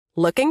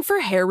Looking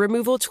for hair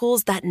removal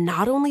tools that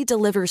not only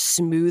deliver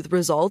smooth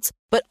results,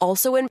 but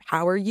also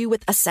empower you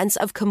with a sense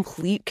of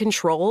complete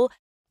control?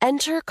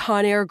 Enter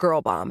Conair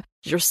Girl Bomb,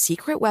 your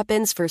secret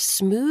weapons for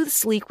smooth,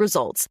 sleek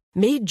results,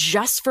 made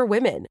just for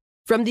women.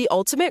 From the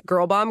ultimate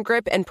Girl Bomb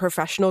grip and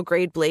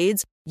professional-grade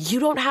blades, you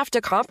don't have to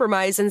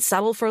compromise and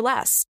settle for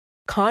less.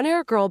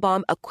 Conair Girl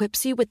Bomb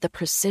equips you with the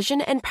precision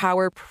and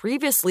power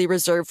previously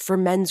reserved for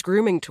men's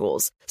grooming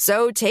tools.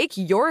 So take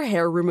your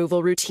hair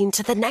removal routine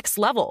to the next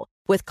level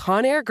with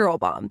Conair Girl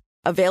Bomb.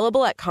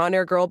 Available at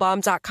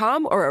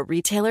ConairGirlBomb.com or a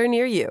retailer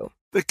near you.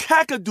 The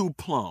Kakadu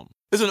plum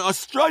is an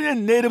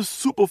Australian native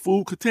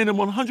superfood containing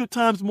 100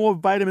 times more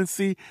vitamin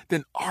C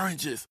than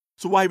oranges.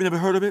 So why have you never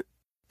heard of it?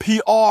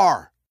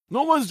 PR.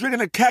 No one's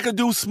drinking a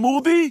Kakadu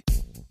smoothie?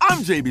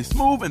 I'm JB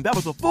Smoove, and that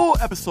was a full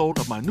episode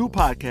of my new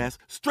podcast,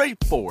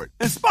 Straightforward,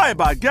 inspired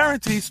by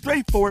guaranteed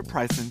straightforward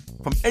pricing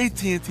from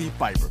AT&T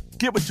Fiber.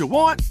 Get what you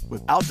want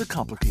without the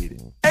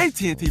complicated.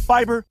 AT&T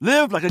Fiber,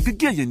 live like a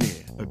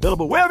gigillionaire.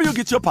 Available wherever you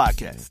get your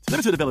podcasts.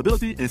 Limited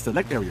availability in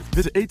select areas.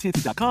 Visit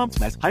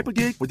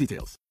AT&T.com/hypergig for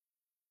details.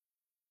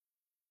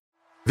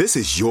 This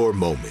is your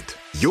moment,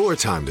 your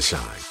time to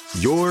shine,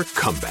 your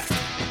comeback.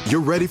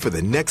 You're ready for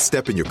the next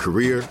step in your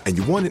career, and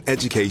you want an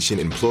education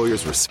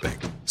employers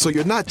respect. So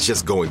you're not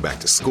just going back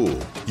to school,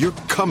 you're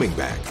coming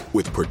back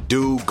with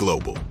Purdue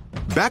Global.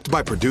 Backed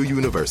by Purdue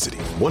University,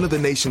 one of the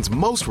nation's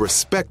most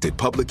respected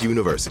public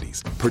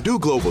universities, Purdue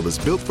Global is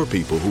built for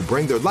people who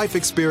bring their life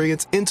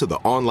experience into the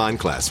online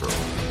classroom.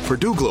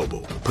 Purdue Global,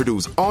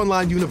 Purdue's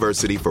online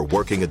university for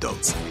working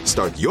adults.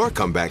 Start your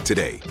comeback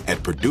today at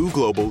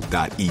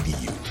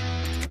purdueglobal.edu.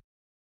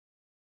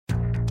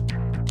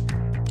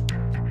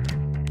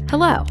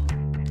 Hello.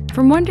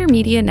 From Wonder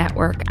Media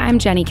Network, I'm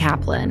Jenny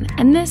Kaplan,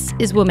 and this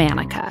is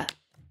Womanica.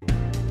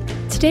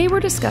 Today we're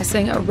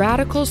discussing a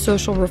radical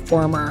social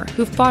reformer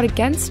who fought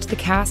against the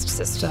caste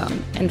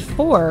system and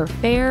for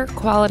fair,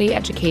 quality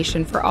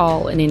education for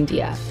all in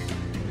India.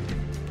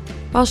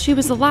 While she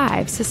was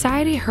alive,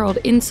 society hurled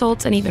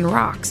insults and even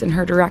rocks in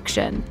her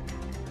direction.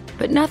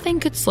 But nothing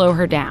could slow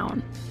her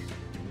down.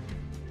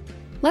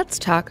 Let's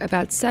talk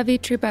about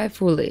Savitribai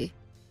Phule.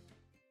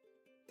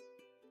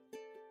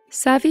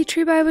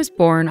 Savitribai was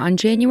born on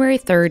January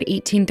 3,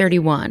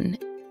 1831,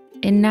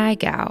 in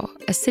Naigaon,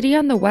 a city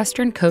on the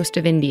western coast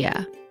of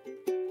India.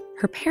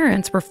 Her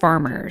parents were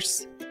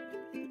farmers.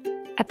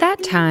 At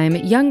that time,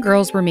 young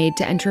girls were made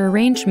to enter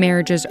arranged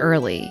marriages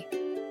early.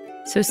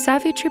 So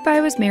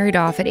Savitribai was married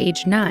off at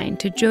age 9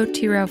 to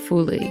Jyotirao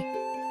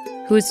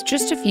Phule, who was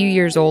just a few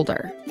years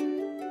older.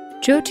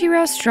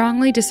 Jyotirao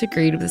strongly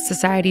disagreed with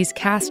society's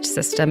caste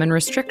system and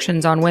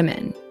restrictions on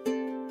women.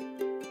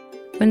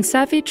 When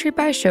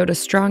Savitribai showed a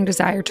strong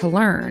desire to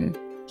learn,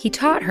 he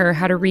taught her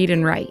how to read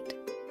and write.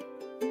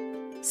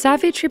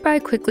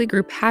 Savitribai quickly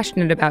grew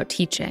passionate about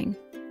teaching.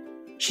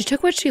 She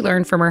took what she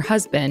learned from her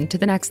husband to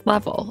the next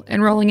level,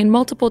 enrolling in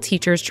multiple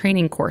teachers'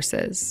 training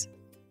courses.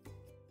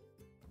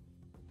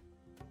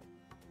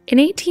 In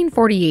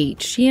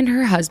 1848, she and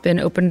her husband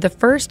opened the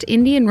first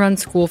Indian-run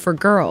school for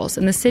girls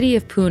in the city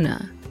of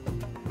Pune.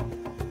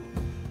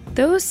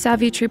 Though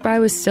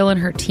Savitribai was still in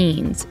her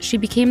teens, she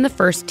became the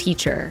first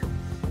teacher.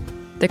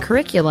 The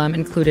curriculum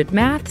included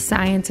math,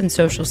 science, and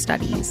social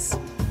studies.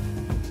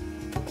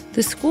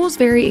 The school's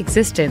very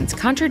existence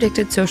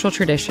contradicted social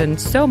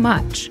traditions so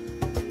much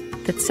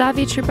that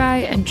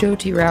Savitribai and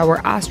Jyotirao were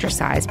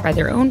ostracized by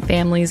their own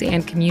families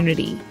and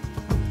community.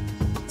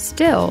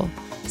 Still,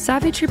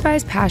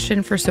 Savitribai's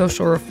passion for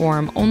social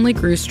reform only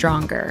grew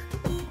stronger.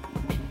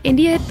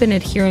 India had been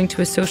adhering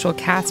to a social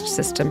caste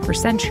system for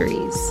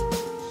centuries.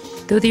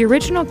 Though the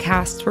original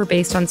castes were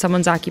based on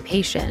someone's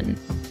occupation,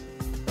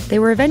 they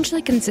were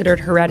eventually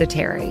considered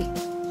hereditary.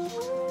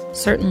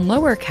 Certain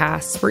lower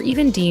castes were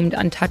even deemed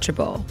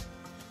untouchable.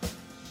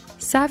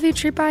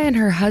 Savitribai and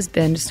her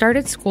husband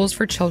started schools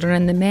for children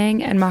in the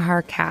Mang and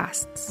Mahar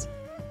castes,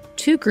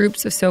 two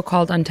groups of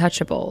so-called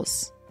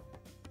untouchables.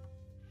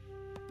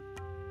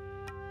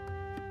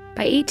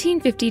 By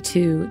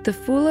 1852, the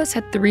Phules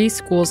had 3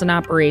 schools in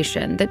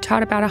operation that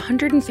taught about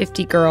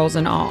 150 girls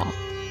in all.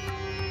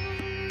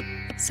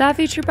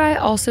 Savitribai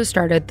also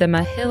started the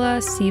Mahila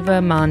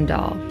Seva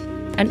Mandal,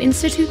 an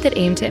institute that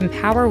aimed to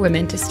empower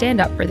women to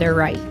stand up for their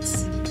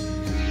rights.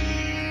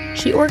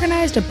 She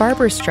organized a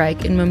barber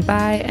strike in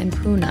Mumbai and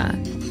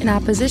Pune in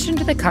opposition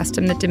to the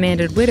custom that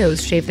demanded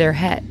widows shave their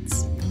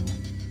heads.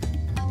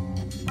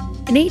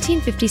 In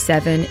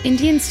 1857,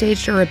 Indians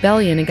staged a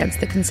rebellion against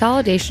the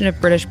consolidation of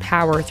British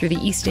power through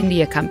the East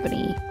India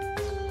Company.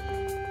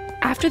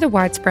 After the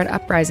widespread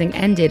uprising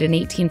ended in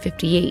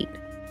 1858,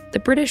 the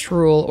British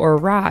rule, or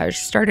Raj,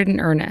 started in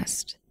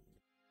earnest.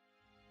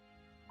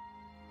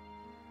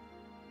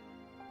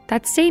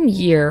 That same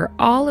year,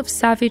 all of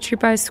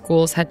Savitribai's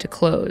schools had to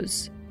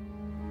close.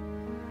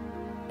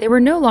 They were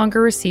no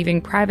longer receiving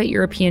private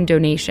European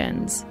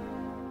donations,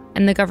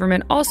 and the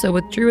government also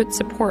withdrew its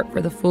support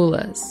for the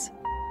Phules.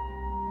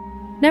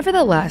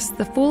 Nevertheless,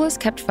 the Phules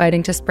kept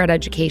fighting to spread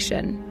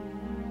education.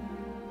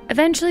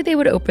 Eventually, they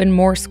would open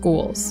more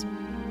schools,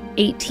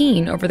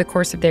 18 over the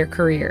course of their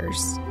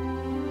careers.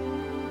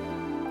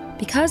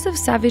 Because of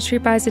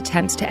Savitribai's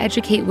attempts to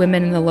educate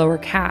women in the lower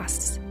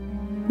castes,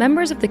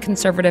 members of the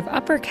conservative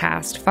upper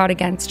caste fought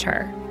against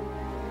her.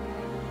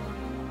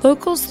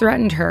 Locals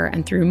threatened her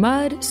and threw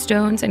mud,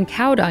 stones, and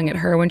cow dung at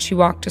her when she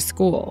walked to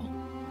school.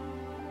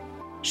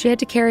 She had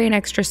to carry an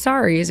extra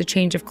sari as a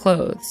change of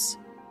clothes.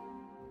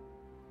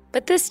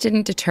 But this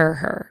didn't deter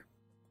her.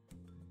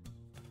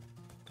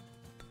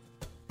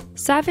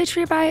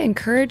 Savitribai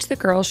encouraged the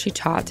girls she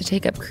taught to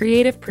take up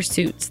creative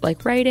pursuits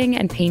like writing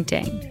and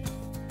painting.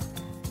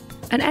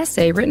 An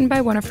essay written by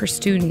one of her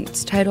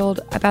students titled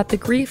About the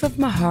Grief of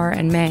Mahar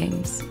and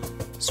Mangs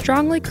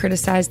strongly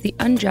criticized the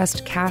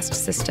unjust caste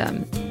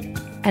system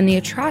and the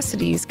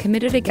atrocities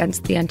committed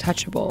against the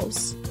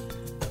untouchables.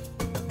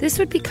 This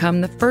would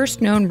become the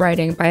first known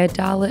writing by a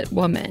Dalit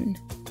woman,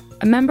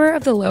 a member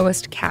of the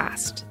lowest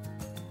caste.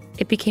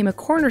 It became a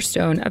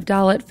cornerstone of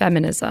Dalit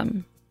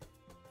feminism.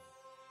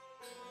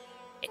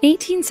 In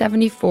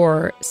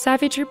 1874,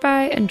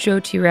 Savitribai and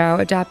Jyotirao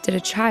adopted a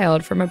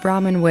child from a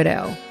Brahmin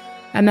widow,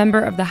 a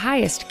member of the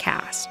highest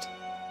caste.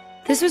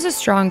 This was a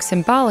strong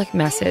symbolic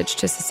message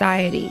to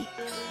society,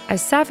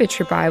 as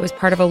Savitribai was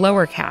part of a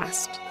lower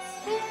caste.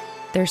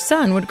 Their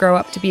son would grow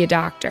up to be a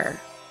doctor.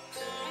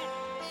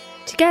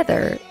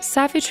 Together,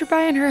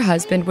 Savitribai and her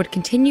husband would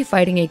continue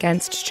fighting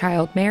against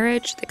child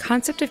marriage, the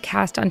concept of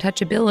caste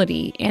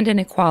untouchability, and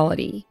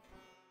inequality.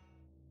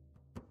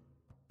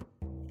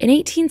 In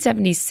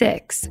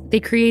 1876, they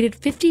created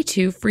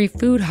 52 free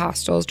food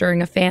hostels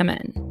during a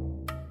famine.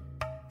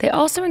 They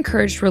also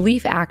encouraged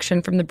relief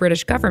action from the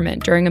British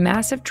government during a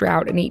massive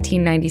drought in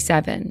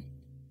 1897.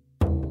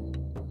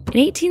 In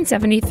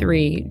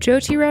 1873,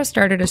 Jyotirao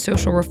started a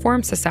social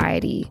reform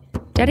society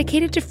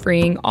dedicated to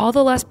freeing all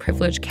the less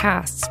privileged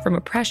castes from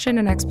oppression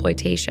and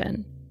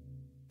exploitation.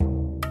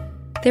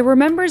 There were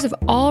members of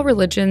all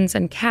religions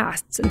and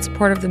castes in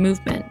support of the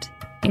movement,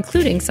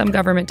 including some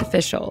government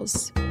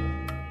officials.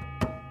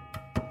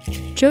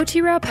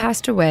 Jyotirao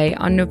passed away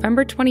on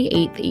November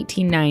 28,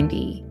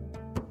 1890.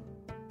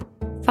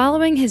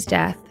 Following his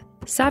death,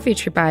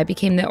 Savitribai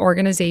became the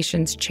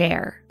organization's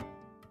chair.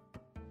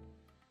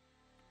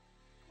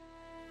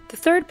 The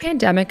third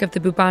pandemic of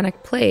the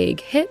bubonic plague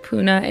hit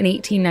Pune in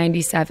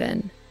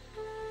 1897.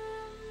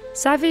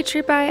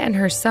 Savitribai and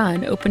her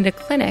son opened a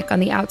clinic on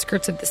the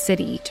outskirts of the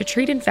city to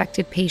treat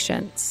infected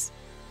patients.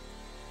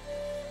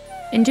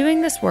 In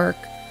doing this work,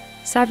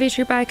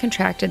 Savitribai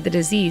contracted the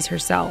disease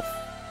herself.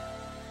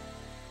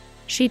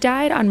 She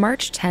died on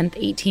March 10,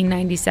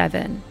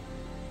 1897.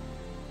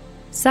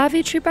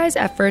 Savitribai's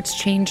efforts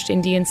changed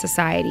Indian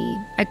society,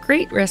 at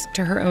great risk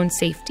to her own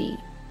safety.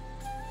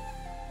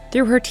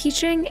 Through her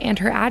teaching and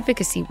her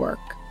advocacy work,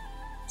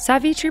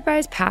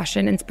 Savitribai's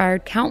passion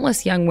inspired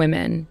countless young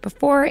women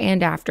before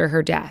and after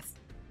her death.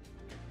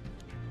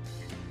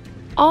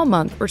 All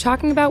month, we're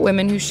talking about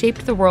women who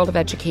shaped the world of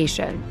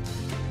education.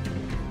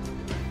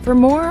 For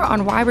more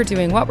on why we're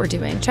doing what we're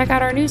doing, check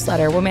out our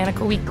newsletter,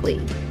 Womanica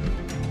Weekly.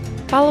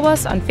 Follow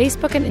us on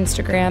Facebook and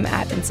Instagram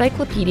at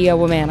Encyclopedia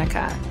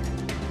Womanica.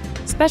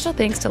 Special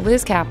thanks to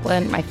Liz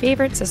Kaplan, my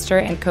favorite sister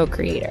and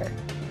co-creator.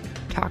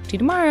 Talk to you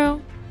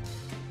tomorrow.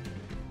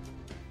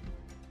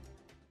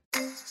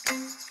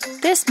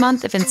 This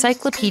month of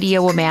Encyclopedia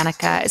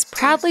Womanica is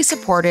proudly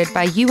supported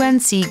by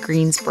UNC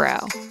Greensboro.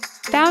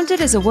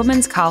 Founded as a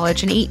women's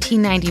college in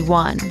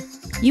 1891,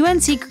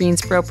 UNC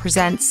Greensboro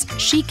presents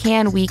She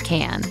Can, We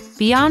Can,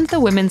 Beyond the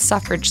Women's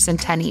Suffrage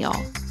Centennial.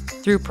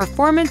 Through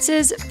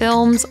performances,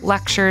 films,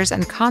 lectures,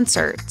 and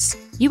concerts,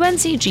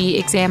 UNCG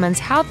examines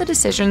how the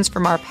decisions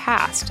from our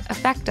past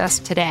affect us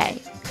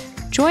today.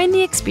 Join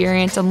the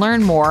experience and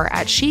learn more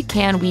at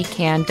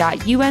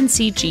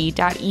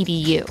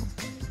shecanwecan.uncg.edu.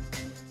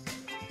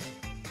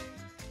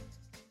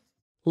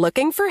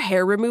 Looking for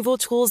hair removal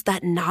tools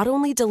that not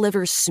only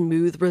deliver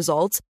smooth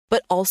results,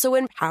 but also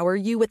empower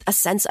you with a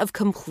sense of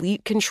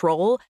complete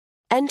control?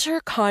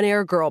 Enter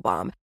Conair Girl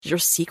Bomb, your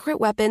secret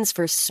weapons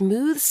for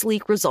smooth,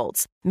 sleek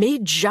results,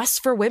 made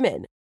just for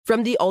women.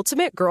 From the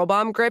ultimate Girl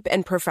Bomb grip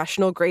and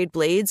professional-grade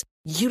blades,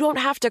 you don't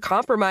have to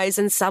compromise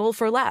and settle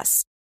for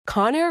less.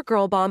 Conair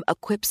Girl Bomb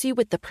equips you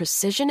with the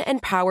precision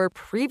and power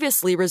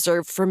previously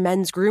reserved for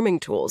men's grooming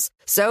tools.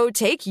 So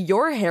take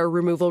your hair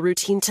removal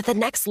routine to the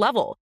next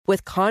level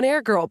with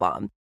Conair Girl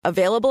Bomb.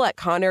 Available at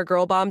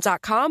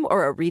ConairGirlBomb.com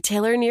or a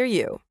retailer near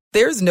you.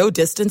 There's no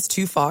distance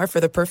too far for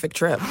the perfect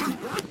trip.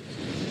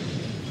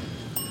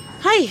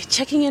 Hi,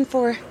 checking in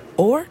for...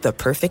 Or the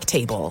perfect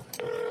table.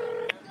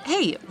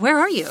 Hey, where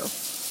are you?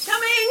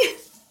 Coming!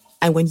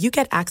 And when you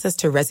get access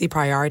to Resi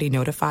Priority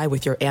Notify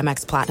with your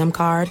Amex Platinum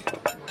card...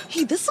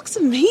 Hey, this looks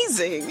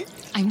amazing.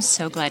 I'm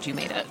so glad you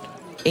made it.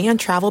 And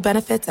travel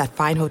benefits at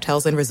fine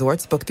hotels and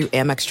resorts booked through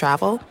Amex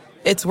Travel,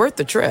 it's worth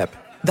the trip.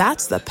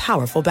 That's the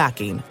powerful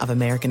backing of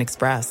American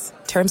Express.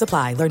 Terms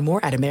apply. Learn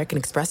more at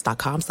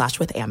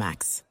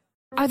americanexpress.com/withAmex.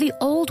 Are the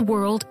old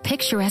world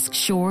picturesque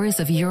shores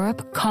of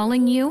Europe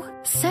calling you?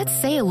 Set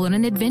sail on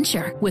an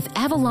adventure with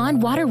Avalon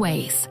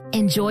Waterways.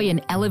 Enjoy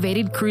an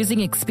elevated cruising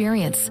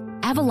experience,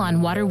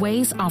 Avalon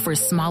Waterways offers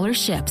smaller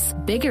ships,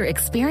 bigger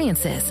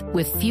experiences,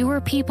 with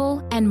fewer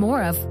people and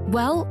more of,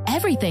 well,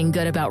 everything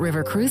good about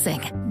river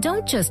cruising.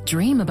 Don't just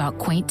dream about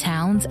quaint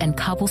towns and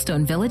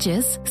cobblestone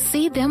villages.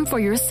 See them for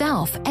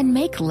yourself and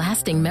make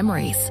lasting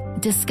memories.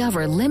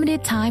 Discover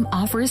limited time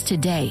offers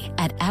today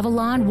at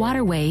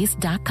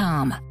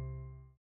AvalonWaterways.com.